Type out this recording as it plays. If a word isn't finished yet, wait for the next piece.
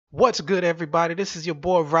What's good, everybody? This is your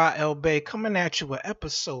boy Ra Bay coming at you with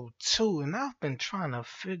episode 2, and I've been trying to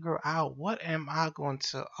figure out what am I going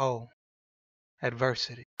to owe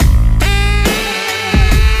adversity.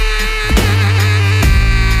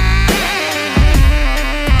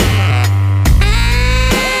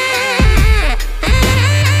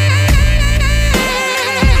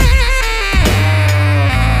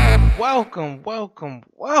 Welcome.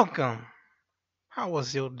 How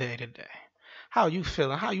was your day today? How you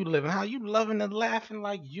feeling? How you living? How you loving and laughing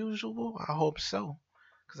like usual? I hope so,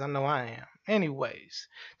 because I know I am. Anyways,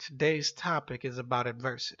 today's topic is about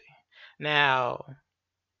adversity. Now,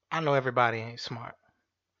 I know everybody ain't smart.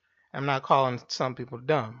 I'm not calling some people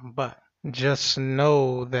dumb, but just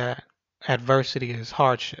know that adversity is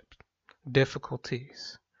hardship,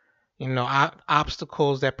 difficulties,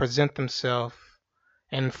 obstacles that present themselves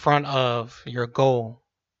in front of your goal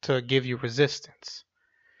to give you resistance.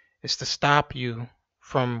 It's to stop you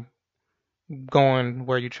from going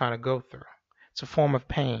where you're trying to go through. It's a form of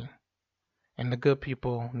pain, and the good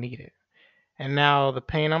people need it. And now the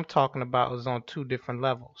pain I'm talking about is on two different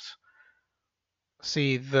levels.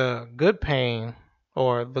 See, the good pain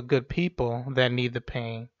or the good people that need the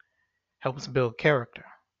pain helps build character.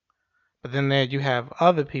 But then there you have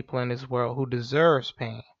other people in this world who deserves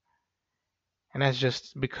pain. And that's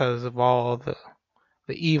just because of all the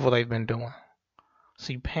evil they've been doing.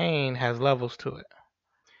 See, pain has levels to it.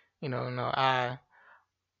 I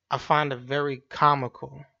find it very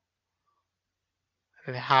comical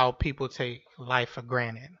how people take life for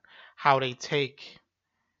granted, how they take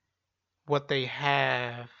what they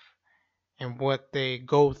have and what they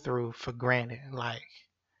go through for granted. Like,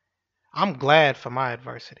 I'm glad for my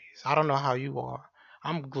adversities. I don't know how you are.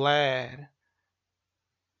 I'm glad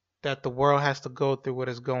that the world has to go through what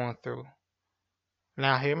it's going through.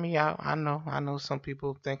 Now, hear me out. I know some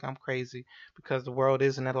people think I'm crazy because the world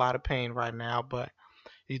is in a lot of pain right now, but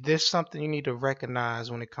there's something you need to recognize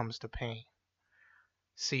when it comes to pain.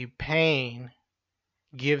 See, pain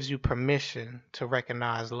gives you permission to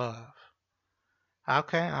recognize love.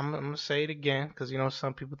 Okay, I'm going to say it again because,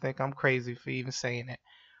 some people think I'm crazy for even saying it.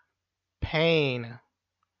 Pain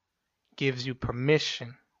gives you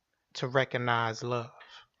permission to recognize love.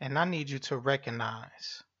 And I need you to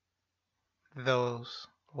recognize those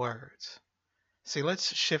words. See,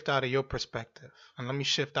 let's shift out of your perspective and let me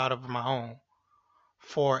shift out of my own.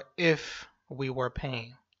 For if we were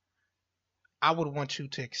pain, I would want you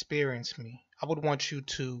to experience me. I would want you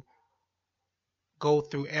to go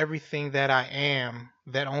through everything that I am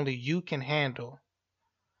that only you can handle,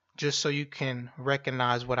 just so you can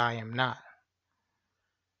recognize what I am not.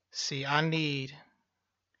 See, I need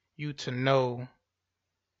you to know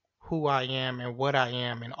who I am and what I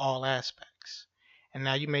am in all aspects. And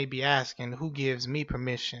now you may be asking, who gives me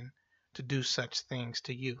permission to do such things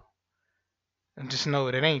to you? And just know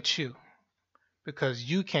it ain't you, because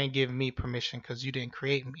you can't give me permission because you didn't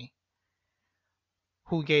create me.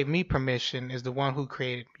 Who gave me permission is the one who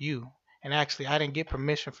created you. And actually, I didn't get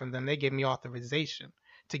permission from them. They gave me authorization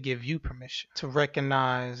to give you permission to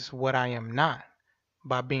recognize what I am not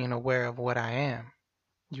by being aware of what I am.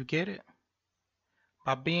 You get it?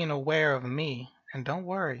 By being aware of me, and don't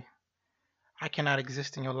worry, I cannot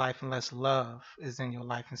exist in your life unless love is in your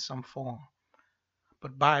life in some form.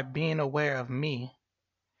 But by being aware of me,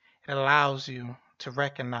 it allows you to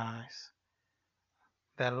recognize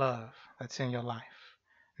that love that's in your life.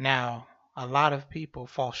 Now, a lot of people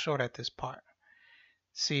fall short at this part.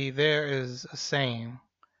 See, there is a saying,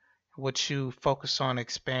 what you focus on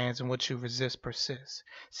expands and what you resist persists.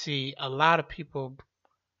 See, a lot of people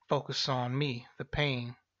focus on me, the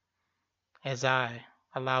pain, as I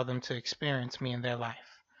allow them to experience me in their life,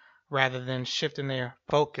 rather than shifting their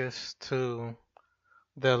focus to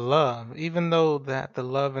the love. Even though that the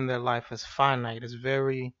love in their life is finite, it's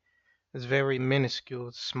very minuscule,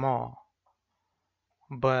 it's small.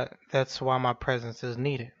 But that's why my presence is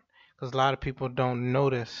needed, because a lot of people don't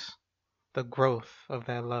notice the growth of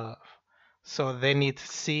that love. So they need to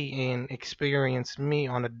see and experience me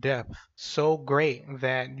on a depth so great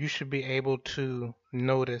that you should be able to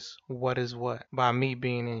notice what is what by me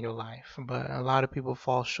being in your life. But a lot of people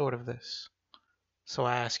fall short of this. So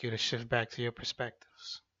I ask you to shift back to your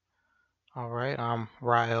perspectives. Alright, I'm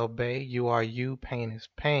Rael Bay. You are you, pain is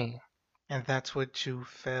pain. And that's what you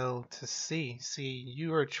fail to see. See,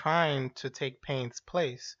 you are trying to take pain's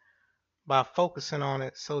place by focusing on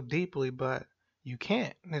it so deeply, but you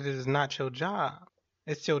can't. It is not your job.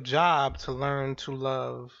 It's your job to learn to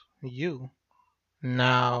love you.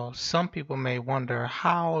 Now, some people may wonder,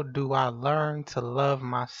 how do I learn to love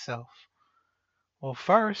myself? Well,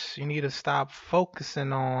 first, you need to stop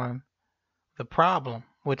focusing on the problem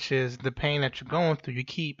which is the pain that you're going through. You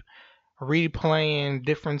keep replaying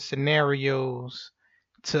different scenarios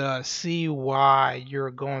to see why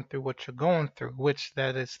you're going through what you're going through, which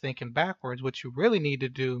that is thinking backwards. What you really need to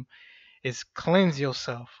do is cleanse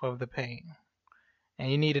yourself of the pain.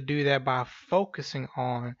 And you need to do that by focusing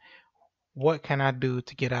on what can I do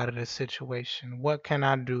to get out of this situation? What can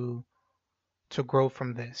I do to grow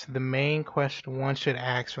from this? The main question one should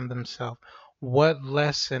ask from themselves, what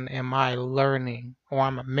lesson am I learning or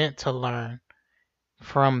am I meant to learn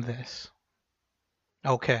from this?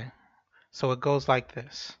 Okay, so it goes like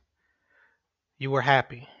this. You were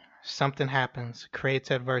happy. Something happens, creates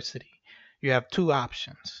adversity. You have two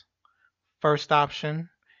options. First option,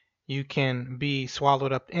 you can be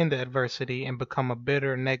swallowed up in the adversity and become a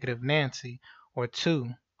bitter, negative Nancy. Or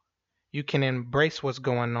two, you can embrace what's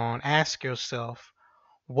going on. Ask yourself,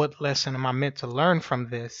 what lesson am I meant to learn from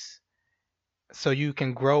this? So you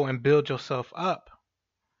can grow and build yourself up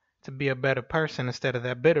to be a better person instead of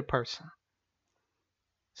that bitter person.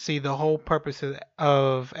 See, the whole purpose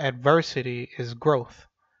of adversity is growth.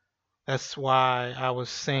 That's why I was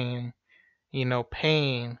saying,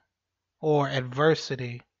 pain or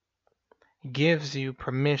adversity gives you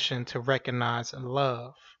permission to recognize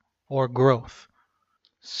love or growth.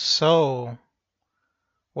 So,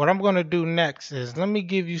 what I'm going to do next is let me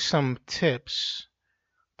give you some tips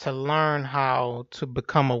to learn how to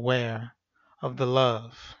become aware of the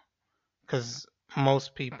love. Because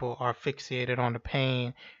most people are fixated on the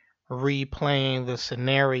pain, replaying the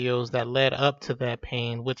scenarios that led up to that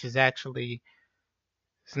pain, which is actually,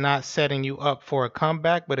 it's not setting you up for a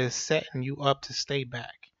comeback, but it's setting you up to stay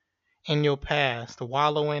back in your past, to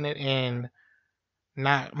wallow in it and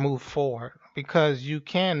not move forward. Because you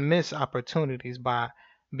can miss opportunities by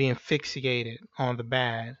being fixated on the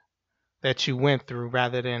bad that you went through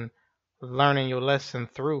rather than learning your lesson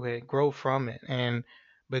through it, grow from it, and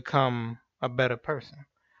become a better person.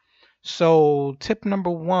 So, tip number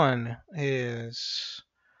one is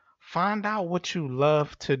find out what you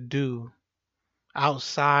love to do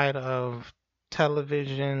outside of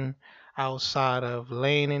television, outside of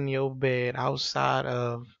laying in your bed, outside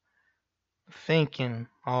of thinking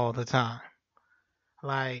all the time.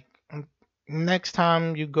 Like, next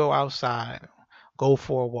time you go outside, go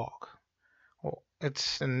for a walk.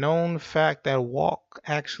 It's a known fact that walk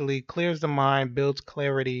actually clears the mind, builds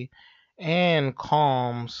clarity, and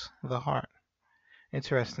calms the heart.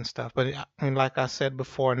 Interesting stuff. But like I said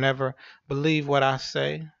before, never believe what I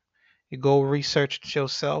say. You go research it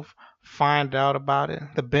yourself, find out about it.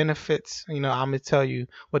 The benefits, I'm going to tell you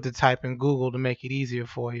what to type in Google to make it easier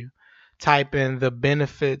for you. Type in the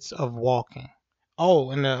benefits of walking.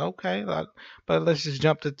 Oh, and okay, but let's just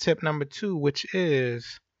jump to tip number two, which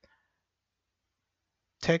is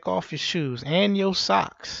take off your shoes and your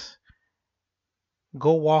socks.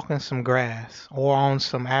 Go walk in some grass or on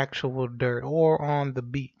some actual dirt or on the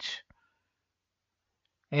beach.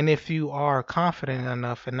 And if you are confident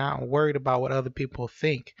enough and not worried about what other people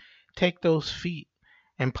think, take those feet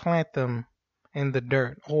and plant them in the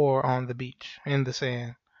dirt or on the beach, in the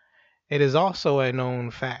sand. It is also a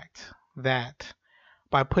known fact that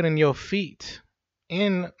by putting your feet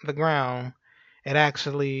in the ground, it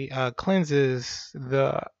actually cleanses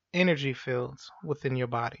the energy fields within your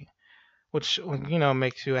body, which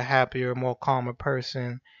makes you a happier, more calmer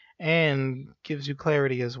person and gives you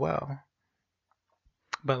clarity as well.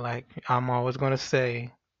 But like I'm always going to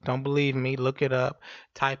say, don't believe me, look it up,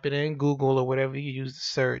 type it in Google or whatever you use to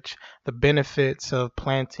search the benefits of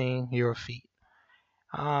planting your feet.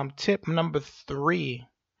 Tip number three,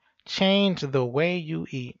 change the way you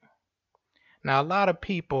eat. Now, a lot of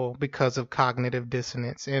people, because of cognitive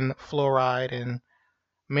dissonance and fluoride and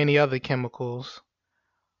many other chemicals,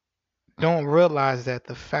 don't realize that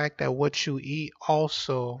the fact that what you eat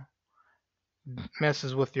also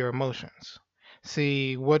messes with your emotions.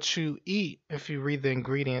 See, what you eat, if you read the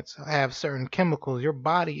ingredients, have certain chemicals. Your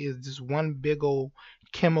body is just one big old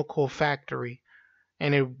chemical factory,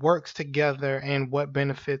 and it works together and what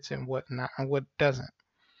benefits and what not and what doesn't.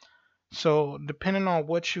 So, depending on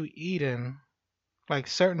what you eat in, like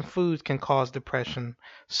certain foods can cause depression,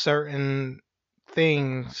 certain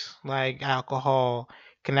things like alcohol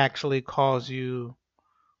can actually cause you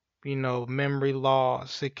memory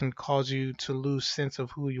loss. It can cause you to lose sense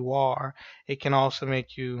of who you are. It can also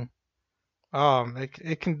make you,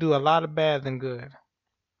 it can do a lot of bad than good.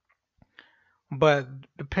 But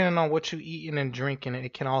depending on what you're eating and drinking,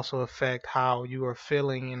 it can also affect how you are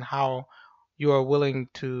feeling and how you are willing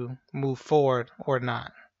to move forward or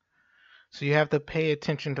not. So you have to pay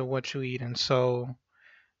attention to what you eat. And so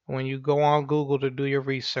when you go on Google to do your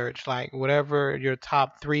research, like whatever your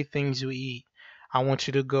top three things you eat, I want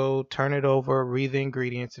you to go turn it over, read the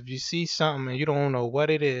ingredients. If you see something and you don't know what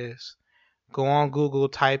it is, go on Google,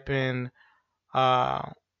 type in uh,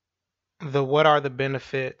 what are the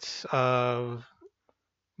benefits of,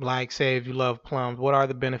 like, say if you love plums, what are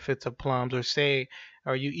the benefits of plums? Or say,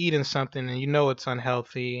 are you eating something and you know it's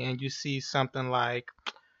unhealthy and you see something like,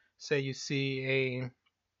 say you see a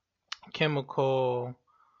chemical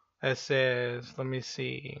that says, let me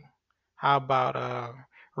see, how about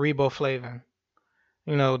riboflavin?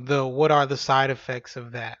 The what are the side effects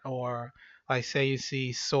of that? Or like say you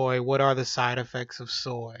see soy, what are the side effects of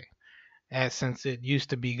soy? And since it used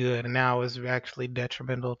to be good and now it's actually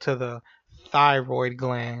detrimental to the thyroid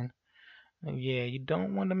gland. Yeah, you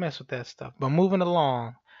don't want to mess with that stuff. But moving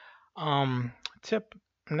along, um, tip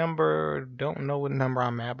number, don't know what number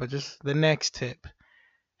I'm at, but just the next tip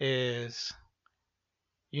is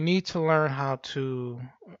you need to learn how to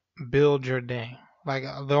build your day. Like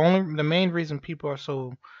the main reason people are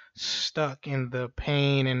so stuck in the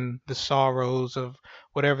pain and the sorrows of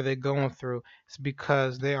whatever they're going through is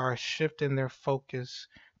because they are shifting their focus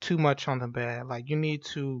too much on the bad. Like you need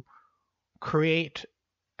to create,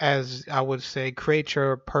 as I would say, create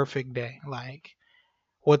your perfect day. Like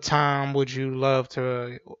what time would you love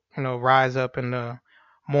to, rise up in the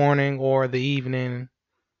morning or the evening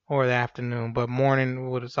or the afternoon, but morning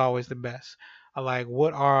was always the best. Like,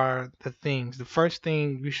 what are the things? The first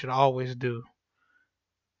thing you should always do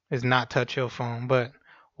is not touch your phone, but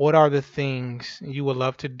what are the things you would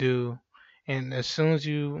love to do? And as soon as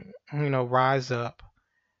you rise up,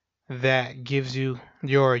 that gives you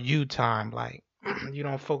your you time. Like, you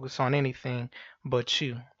don't focus on anything but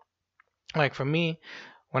you. Like for me,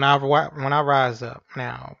 when I rise up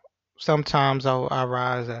now, sometimes I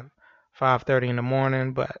rise at 5:30 in the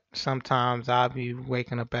morning, but sometimes I'll be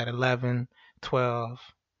waking up at 11, 12,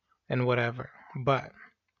 and whatever. But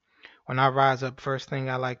when I rise up, first thing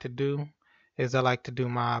I like to do is I like to do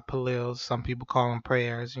my palils. Some people call them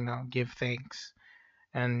prayers. Give thanks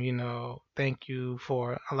and thank you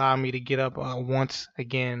for allowing me to get up once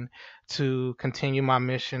again to continue my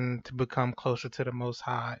mission to become closer to the Most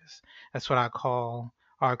Highs. That's what I call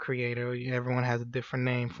our Creator. Everyone has a different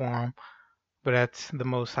name for him, but that's the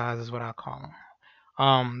Most Highs is what I call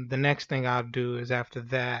him. The next thing I'll do is after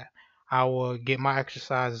that, I will get my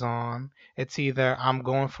exercise on. It's either I'm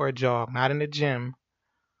going for a jog, not in the gym,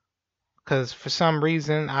 because for some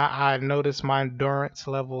reason I notice my endurance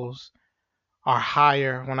levels are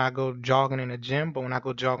higher when I go jogging in the gym, but when I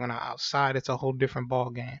go jogging outside, it's a whole different ball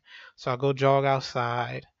game. So I go jog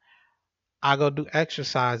outside. I go do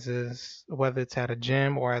exercises, whether it's at a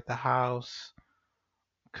gym or at the house,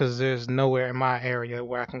 because there's nowhere in my area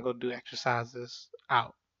where I can go do exercises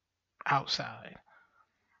outside.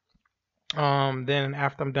 Then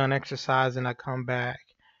after I'm done exercising, I come back.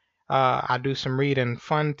 I do some reading.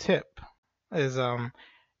 Fun tip is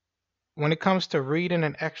when it comes to reading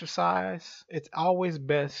and exercise, it's always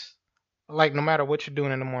best, like no matter what you're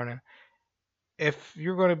doing in the morning, if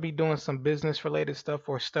you're going to be doing some business related stuff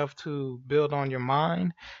or stuff to build on your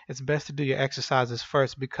mind, it's best to do your exercises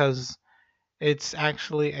first because it's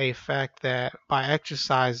actually a fact that by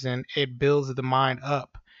exercising, it builds the mind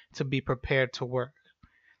up to be prepared to work.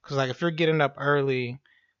 Because like if you're getting up early,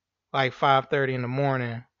 like 5:30 in the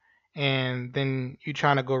morning, and then you're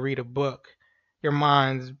trying to go read a book, your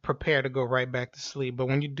mind's prepared to go right back to sleep. But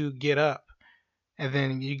when you do get up, and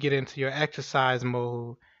then you get into your exercise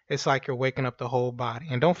mode, it's like you're waking up the whole body.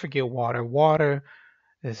 And don't forget water. Water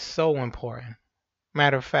is so important.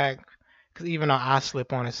 Matter of fact, because even though I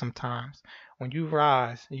slip on it sometimes, when you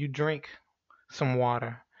rise, you drink some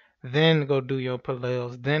water, then go do your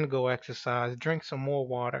palils, then go exercise, drink some more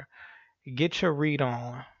water, get your read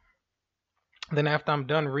on. Then after I'm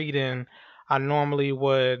done reading, I normally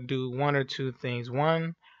would do one or two things.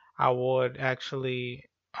 One, I would actually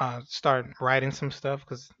start writing some stuff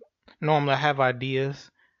because normally I have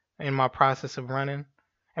ideas in my process of running.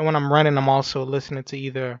 And when I'm running, I'm also listening to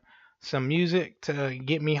either some music to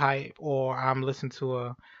get me hype or I'm listening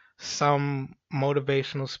to some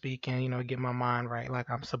motivational speaking, get my mind right like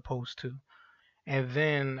I'm supposed to. And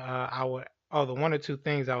then the one or two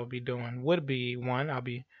things I would be doing would be one, I'll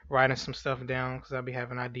be writing some stuff down because I'll be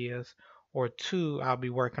having ideas, or two, I'll be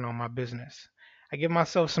working on my business. I give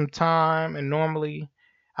myself some time, and normally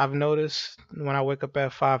I've noticed when I wake up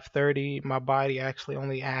at 5:30, my body actually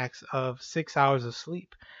only asks of 6 hours of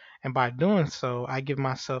sleep. And by doing so, I give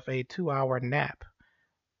myself a 2 hour nap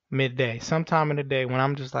midday. Sometime in the day when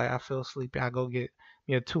I'm just like, I feel sleepy, I go get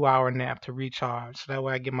me a 2 hour nap to recharge. So that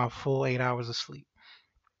way I get my full 8 hours of sleep.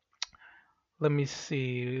 let me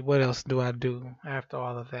see, what else do I do after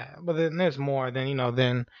all of that? But then there's more.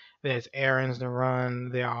 Then there's errands to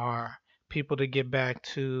run. There are people to get back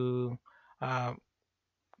to, uh,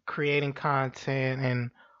 creating content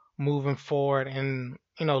and moving forward and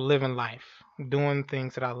living life, doing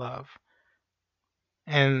things that I love.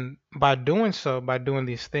 And by doing so, by doing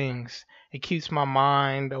these things, it keeps my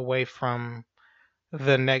mind away from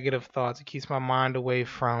the negative thoughts. It keeps my mind away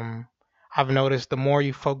from. I've noticed the more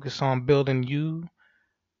you focus on building you,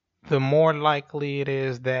 the more likely it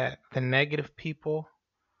is that the negative people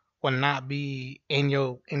will not be in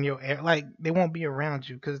your air. Like they won't be around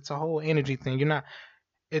you because it's a whole energy thing. You're not.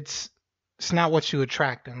 It's it's not what you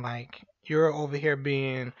attracting. Like you're over here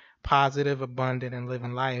being positive, abundant, and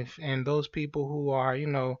living life, and those people who are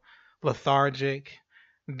lethargic,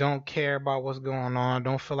 don't care about what's going on,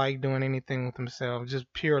 don't feel like doing anything with themselves,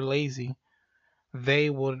 just pure lazy, they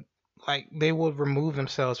would remove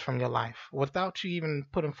themselves from your life without you even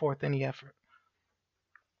putting forth any effort.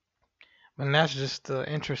 And that's just the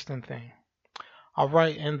interesting thing. All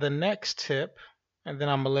right, and the next tip, and then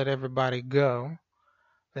I'm gonna let everybody go.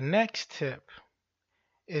 The next tip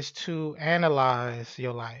is to analyze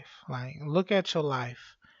your life. Like look at your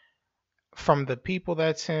life from the people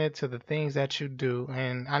that's in it to the things that you do.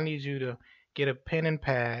 And I need you to get a pen and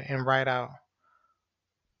pad and write out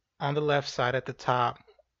on the left side at the top,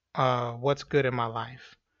 what's good in my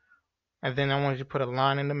life. And then I want you to put a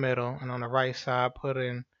line in the middle, and on the right side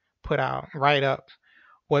write up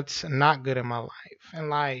what's not good in my life. And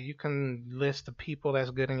like you can list the people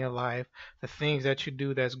that's good in your life, the things that you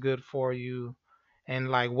do that's good for you, and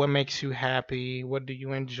like what makes you happy, what do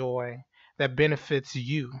you enjoy that benefits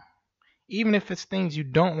you. Even if it's things you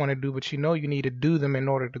don't want to do, but you know you need to do them in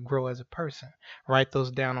order to grow as a person, write those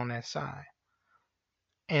down on that side.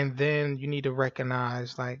 And then you need to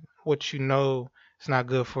recognize like what you know is not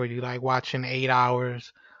good for you, like watching 8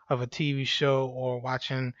 hours of a TV show or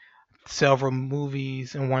watching several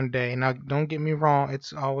movies in one day. Now, don't get me wrong,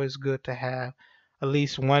 it's always good to have at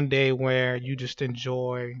least one day where you just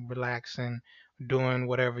enjoy relaxing, doing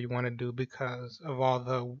whatever you want to do because of all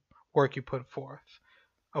the work you put forth.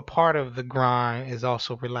 A part of the grind is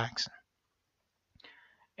also relaxing.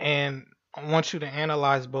 And I want you to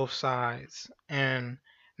analyze both sides. And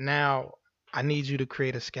now I need you to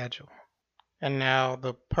create a schedule. And now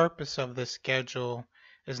the purpose of the schedule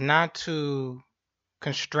is not to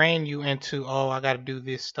constrain you into, oh, I got to do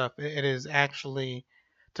this stuff. It is actually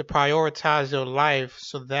to prioritize your life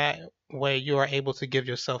so that way you are able to give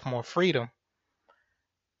yourself more freedom.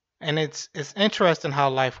 And it's interesting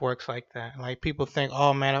how life works like that. Like people think,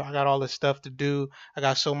 oh man, I got all this stuff to do. I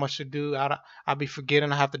got so much to do. I'll be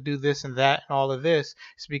forgetting I have to do this and that and all of this.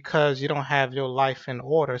 It's because you don't have your life in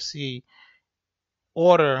order. See,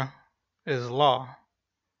 order is law.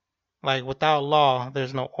 Like without law,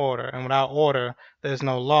 there's no order, and without order, there's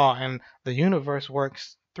no law, and the universe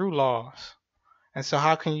works through laws. And so,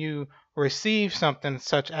 how can you receive something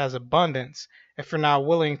such as abundance if you're not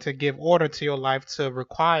willing to give order to your life to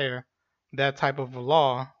require that type of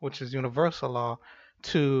law, which is universal law,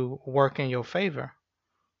 to work in your favor?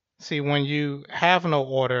 See, when you have no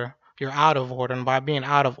order, you're out of order, and by being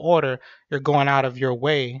out of order, you're going out of your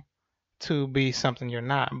way to be something you're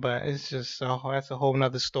not. But it's just that's a whole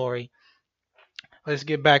nother story. Let's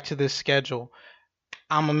get back to this schedule.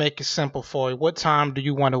 I'm gonna make it simple for you. What time do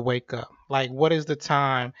you want to wake up? Like, what is the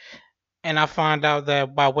time? And I find out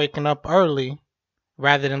that by waking up early,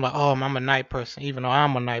 rather than like, oh, I'm a night person, even though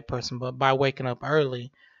I'm a night person, but by waking up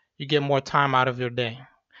early, you get more time out of your day.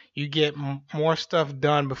 You get more stuff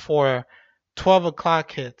done before 12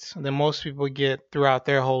 o'clock hits than most people get throughout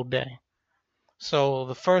their whole day. So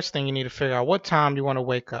the first thing you need to figure out what time you want to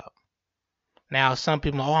wake up. Now, some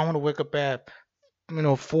people, oh, I want to wake up at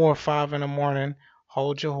 4 or 5 in the morning.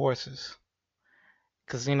 Hold your horses,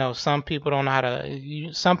 because some people don't know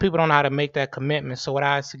how to make that commitment. So what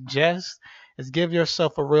I suggest is give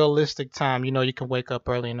yourself a realistic time. You can wake up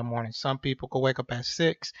early in the morning. Some people can wake up at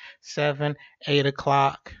 6, 7, 8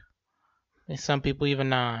 o'clock, and some people even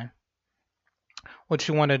 9. What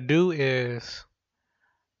you want to do is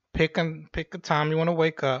pick a time you want to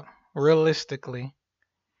wake up realistically, and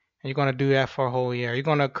you're going to do that for a whole year. You're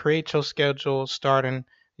going to create your schedule starting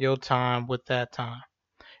your time with that time.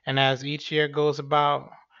 And as each year goes about,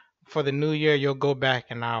 for the new year, you'll go back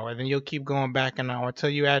an hour. Then you'll keep going back an hour until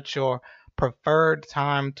you're at your preferred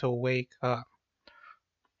time to wake up.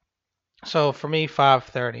 So for me,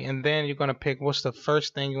 5:30. And then you're going to pick what's the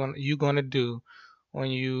first thing you're going to do when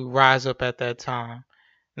you rise up at that time.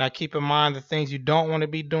 Now keep in mind the things you don't want to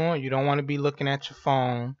be doing. You don't want to be looking at your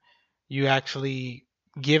phone. You actually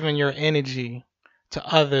giving your energy to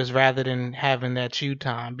others rather than having that you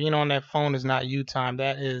time. Being on that phone is not you time.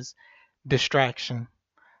 That is distraction.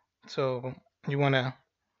 So you wanna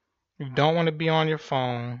you don't want to be on your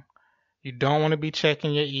phone. You don't want to be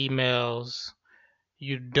checking your emails.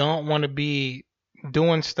 You don't want to be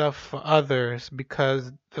doing stuff for others,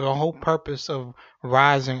 because the whole purpose of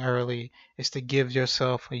rising early is to give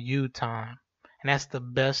yourself a you time. And that's the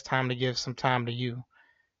best time to give some time to you,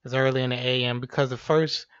 is early in the AM, because the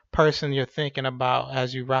first person you're thinking about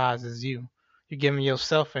as you rise is you. You're giving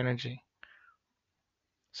yourself energy.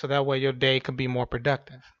 So that way your day can be more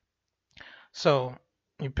productive. So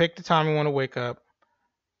you pick the time you want to wake up.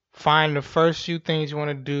 Find the first few things you want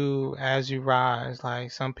to do as you rise.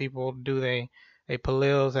 Like some people do they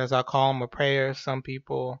palils, as I call them, or prayers. Some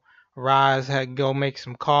people rise, go make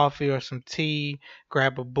some coffee or some tea,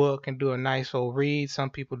 grab a book and do a nice old read. Some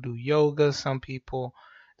people do yoga. Some people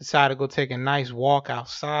decide to go take a nice walk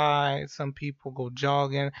outside. Some people go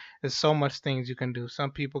jogging. There's so much things you can do.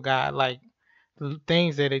 Some people got like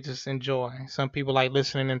things that they just enjoy. Some people like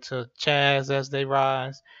listening into jazz as they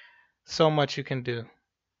rise. So much you can do.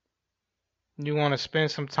 You want to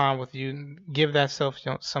spend some time with you, give that self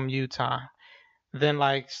some you time. Then,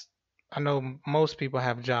 like, I know most people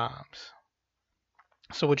have jobs.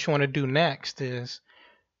 So, what you want to do next is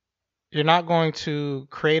you're not going to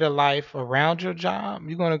create a life around your job.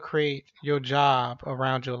 You're going to create your job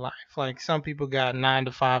around your life. Like, some people got 9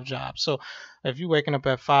 to 5 jobs. So, if you're waking up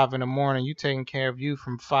at 5 in the morning, you taking care of you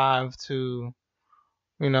from 5 to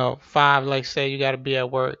 5, like say you got to be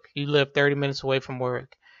at work. You live 30 minutes away from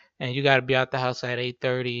work and you got to be out the house at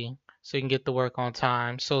 8:30 so you can get to work on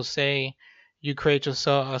time. So say you create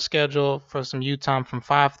yourself a schedule for some you time from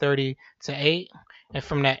 5:30 to 8, and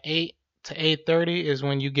from that 8 to 8:30 is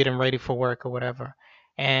when you getting ready for work or whatever.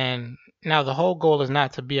 And now the whole goal is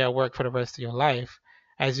not to be at work for the rest of your life.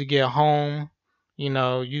 As you get home, give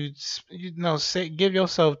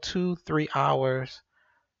yourself 2-3 hours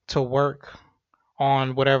to work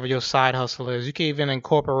on whatever your side hustle is. You can even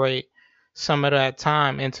incorporate some of that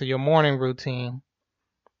time into your morning routine.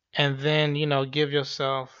 And then, give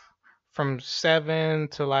yourself from 7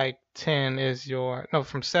 to like 10 is your, no,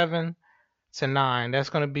 from 7 to 9.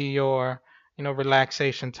 That's going to be your,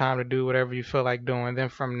 relaxation time to do whatever you feel like doing. Then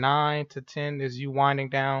from 9 to 10 is you winding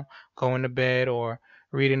down, going to bed, or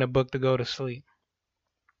reading a book to go to sleep.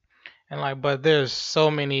 And like, but there's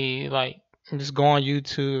so many, like, just go on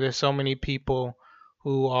YouTube. There's so many people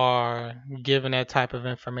who are giving that type of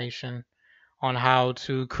information on how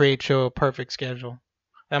to create your perfect schedule.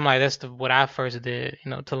 I'm like, that's what I first did,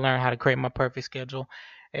 to learn how to create my perfect schedule.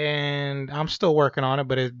 And I'm still working on it,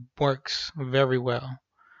 but it works very well.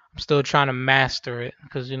 I'm still trying to master it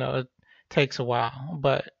because, it takes a while,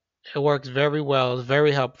 but it works very well. It's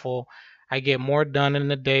very helpful. I get more done in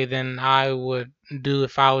the day than I would do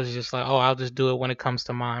if I was just like, oh, I'll just do it when it comes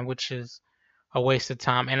to mind, which is a waste of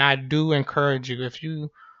time. And I do encourage you, if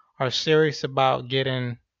you are serious about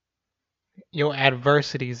getting your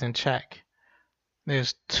adversities in check,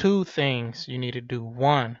 there's 2 things you need to do.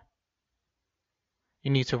 One,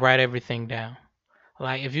 you need to write everything down.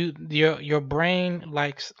 Like if your brain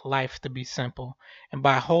likes life to be simple, and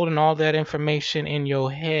by holding all that information in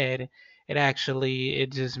your head,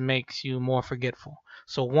 it just makes you more forgetful.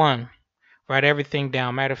 So one, write everything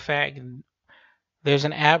down. Matter of fact, there's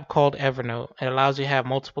an app called Evernote. It allows you to have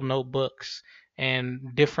multiple notebooks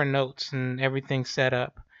and different notes and everything set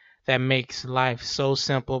up. That makes life so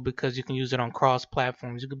simple because you can use it on cross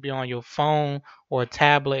platforms. You could be on your phone or a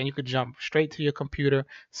tablet and you could jump straight to your computer.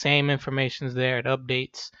 Same information's there. It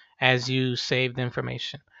updates as you save the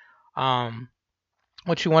information.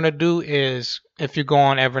 What you want to do is, if you go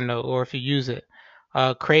on Evernote or if you use it,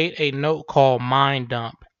 create a note called Mind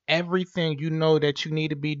Dump. Everything you know that you need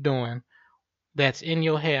to be doing that's in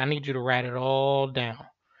your head, I need you to write it all down.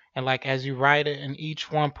 And like as you write it, and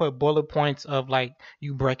each one put bullet points of like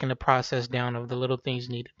you breaking the process down of the little things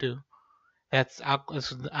you need to do.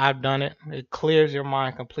 I've done it. It clears your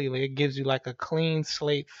mind completely. It gives you like a clean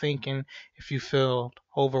slate thinking if you feel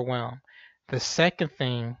overwhelmed. The second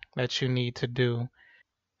thing that you need to do,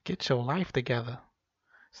 get your life together.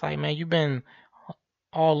 It's like, man, you've been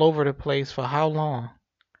all over the place for how long?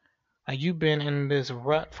 Like you've been in this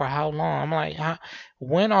rut for how long? I'm like,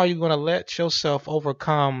 when are you gonna let yourself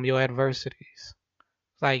overcome your adversities?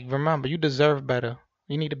 Like, remember, you deserve better.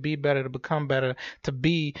 You need to be better to become better, to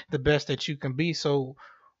be the best that you can be. So,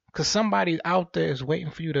 because somebody out there is waiting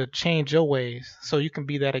for you to change your ways, so you can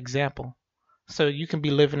be that example. So you can be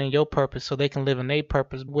living in your purpose, so they can live in their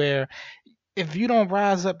purpose. Where if you don't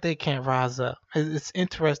rise up, they can't rise up. It's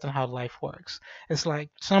interesting how life works. It's like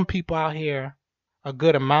some people out here, a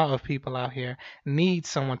good amount of people out here need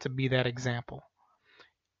someone to be that example.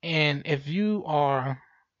 And if you are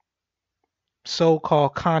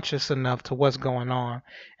so-called conscious enough to what's going on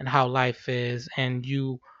and how life is, and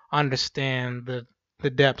you understand the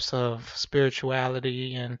depths of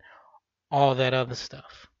spirituality and all that other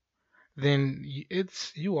stuff, then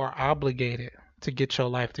you are obligated to get your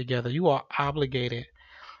life together. You are obligated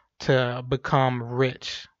to become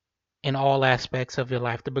rich in all aspects of your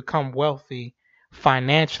life, to become wealthy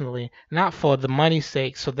financially, not for the money's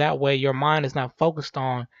sake, so that way your mind is not focused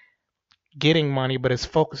on getting money, but it's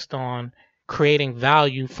focused on creating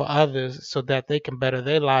value for others so that they can better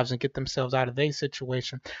their lives and get themselves out of their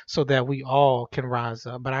situation so that we all can rise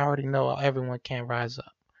up. But I already know everyone can't rise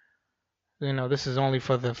up. This is only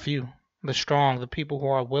for the few, the strong, the people who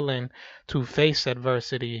are willing to face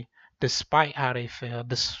adversity despite how they feel,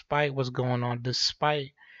 despite what's going on,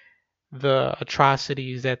 despite the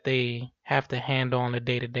atrocities that they have to handle on a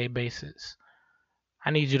day-to-day basis.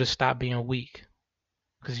 I need you to stop being weak,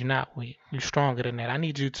 because you're not weak. You're stronger than that. I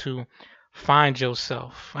need you to find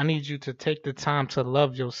yourself. I need you to take the time to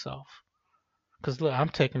love yourself. Because look, I'm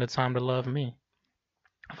taking the time to love me.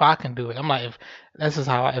 If I can do it, I'm like,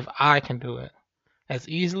 if I can do it, as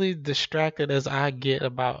easily distracted as I get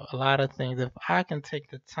about a lot of things, if I can take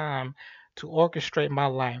the time to orchestrate my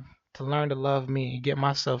life, to learn to love me and get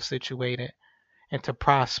myself situated and to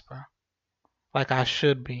prosper like I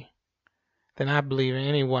should be, then I believe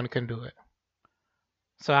anyone can do it.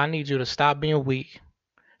 So I need you to stop being weak,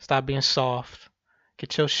 stop being soft,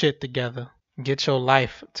 get your shit together, get your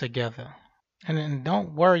life together. And then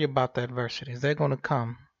don't worry about the adversities. They're going to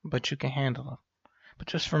come, but you can handle them. But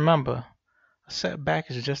just remember, a setback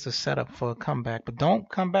is just a setup for a comeback. But don't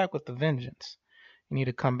come back with a vengeance. You need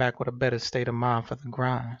to come back with a better state of mind for the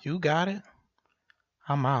grind. You got it.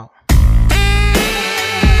 I'm out.